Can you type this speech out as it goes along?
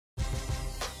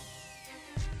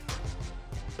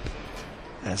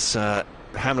as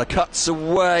Hamler cuts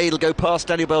away. It'll go past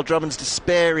Daniel Bell-Drummond's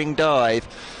despairing dive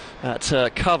at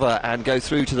cover and go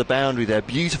through to the boundary there,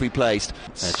 beautifully placed.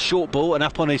 Short ball, and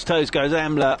up on his toes goes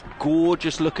Amler.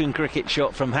 Gorgeous looking cricket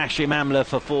shot from Hashim Amler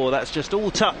for 4. That's just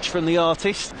all touch from the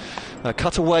artist.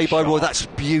 Cut away by Roy, that's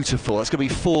beautiful. That's going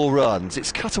to be 4 runs.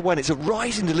 It's cut away and it's a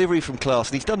rising delivery from Class,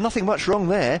 and he's done nothing much wrong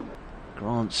there.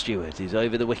 Grant Stewart is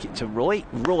over the wicket to Roy.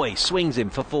 Roy swings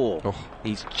him for 4. Oh.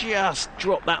 He's just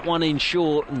dropped that one in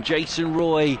short, and Jason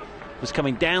Roy was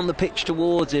coming down the pitch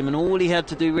towards him, and all he had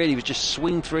to do really was just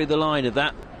swing through the line of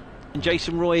that. And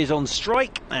Jason Roy is on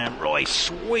strike, and Roy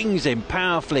swings him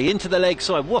powerfully into the leg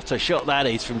side. What a shot that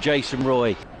is from Jason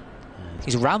Roy.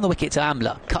 He's round the wicket to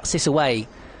Amler, cuts this away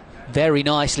very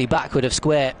nicely backward of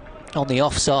square on the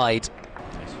offside.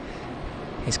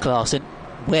 Here's Clarkson,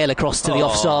 well across to the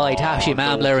offside, Hashim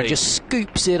Amler, and just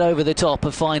scoops it over the top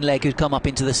of fine leg who'd come up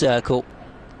into the circle.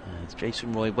 As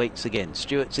Jason Roy waits again,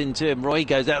 Stewart's into him. Roy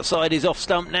goes outside his off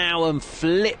stump now and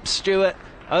flips Stewart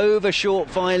over short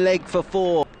fine leg for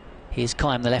 4. Here's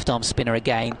Kime, the left arm spinner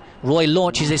again. Roy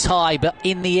launches this high but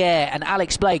in the air, and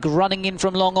Alex Blake running in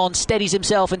from long on steadies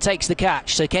himself and takes the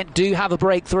catch. So Kent do have a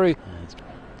breakthrough.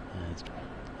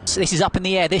 So this is up in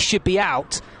the air, this should be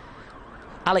out.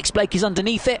 Alex Blake is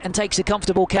underneath it and takes a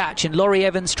comfortable catch, and Laurie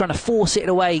Evans trying to force it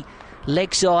away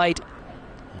leg side.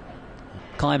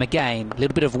 Kime again, a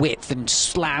little bit of width and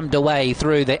slammed away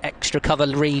through the extra cover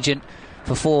region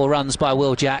for 4 runs by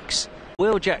Will Jacks.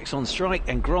 Will Jacks on strike,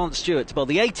 and Grant Stewart to bowl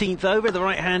the 18th over. The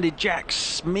right-handed Jacks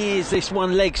smears this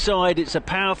one leg side. It's a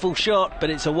powerful shot, but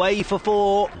it's away for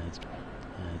 4.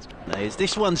 As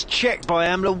this one's checked by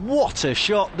Amler. What a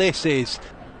shot this is.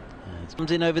 Comes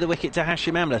in over the wicket to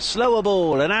Hashim Amler. Slower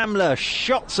ball, and Amler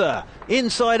shots her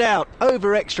inside out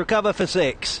over extra cover for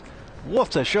 6.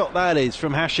 What a shot that is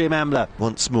from Hashim Amler.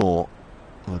 Once more,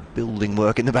 building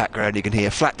work in the background, you can hear.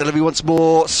 Flat delivery once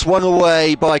more, swung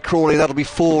away by Crawley. That'll be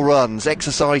 4 runs.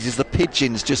 Exercises the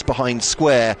pigeons just behind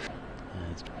square.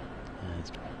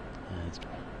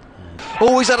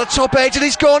 Always at a top edge, and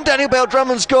he's gone. Daniel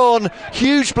Bell-Drummond's gone.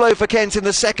 Huge blow for Kent in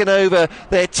the second over.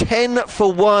 They're 10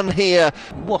 for 1 here.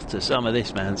 What a summer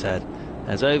this man's had.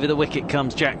 As over the wicket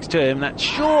comes Jacks to him. That's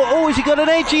short. Oh, has he got an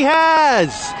edge? He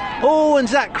has. Oh, and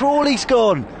Zach Crawley's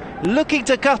gone. Looking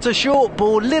to cut a short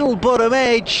ball, little bottom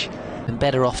edge. And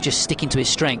better off just sticking to his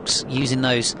strengths, using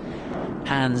those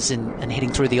hands and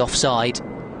hitting through the offside.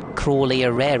 Crawley,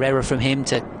 a rare error from him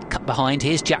to cut behind.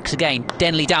 Here's Jacks again.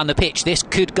 Denley down the pitch. This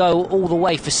could go all the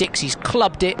way for 6. He's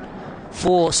clubbed it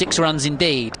for 6 runs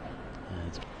indeed.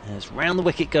 As round the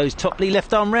wicket goes Topley,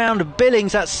 left arm round, and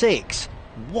Billings at 6.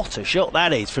 What a shot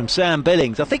that is from Sam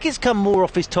Billings. I think it's come more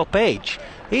off his top edge.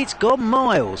 It's gone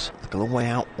miles. Took a long way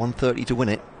out, 130 to win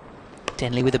it.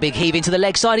 Denley with a big heave into the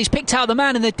leg side. He's picked out the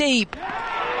man in the deep.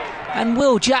 And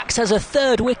Will Jacks has a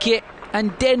 3rd wicket,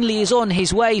 and Denley is on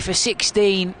his way for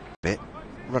 16.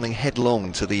 Running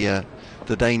headlong to the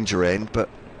danger end, but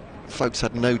folks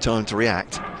had no time to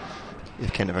react.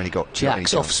 If Kent have only got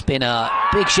Jacks off spinner.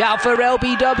 Big shout for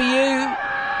LBW.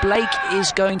 Blake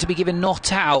is going to be given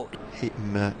not out. Hit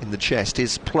him in the chest.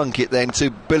 Here's Plunkett then to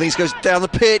Billings, goes down the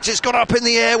pitch. It's gone up in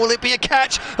the air. Will it be a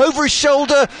catch? Over his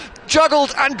shoulder,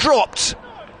 juggled and dropped.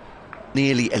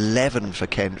 Nearly 11 for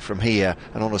Kent from here,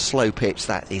 and on a slow pitch,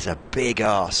 that is a big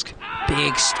ask.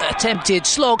 Big attempted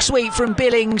slog sweep from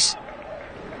Billings.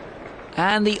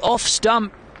 And the off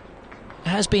stump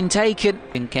has been taken.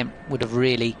 And Kent would have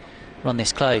really run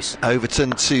this close.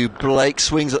 Overton to Blake,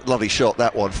 swings at lovely shot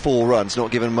that one. 4 runs,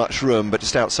 not given much room, but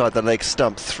just outside the leg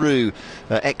stump through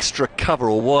extra cover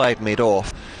or wide mid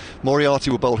off.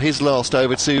 Moriarty will bowl his last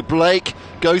over to Blake.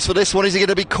 Goes for this one. Is he going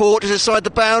to be caught just inside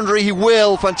the boundary? He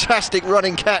will. Fantastic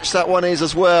running catch that one is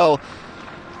as well.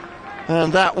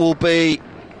 And that will be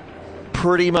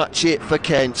pretty much it for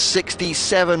Kent.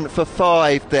 67 for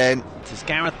 5 then. As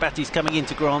Gareth Batty's coming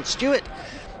into Grant Stewart,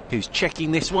 who's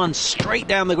checking this one straight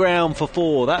down the ground for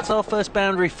 4. That's our first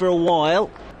boundary for a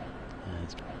while.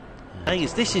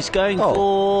 This is going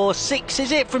for 6,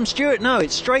 is it, from Stewart? No,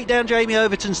 it's straight down Jamie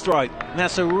Overton's throat. And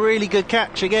that's a really good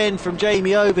catch again from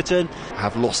Jamie Overton.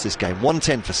 Have lost this game,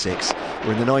 110 for 6.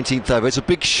 We're in the 19th over. It's a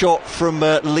big shot from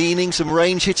leaning, some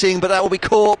range hitting, but that will be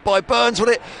caught by Burns, will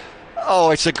it?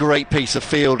 Oh, it's a great piece of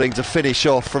fielding to finish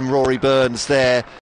off from Rory Burns there.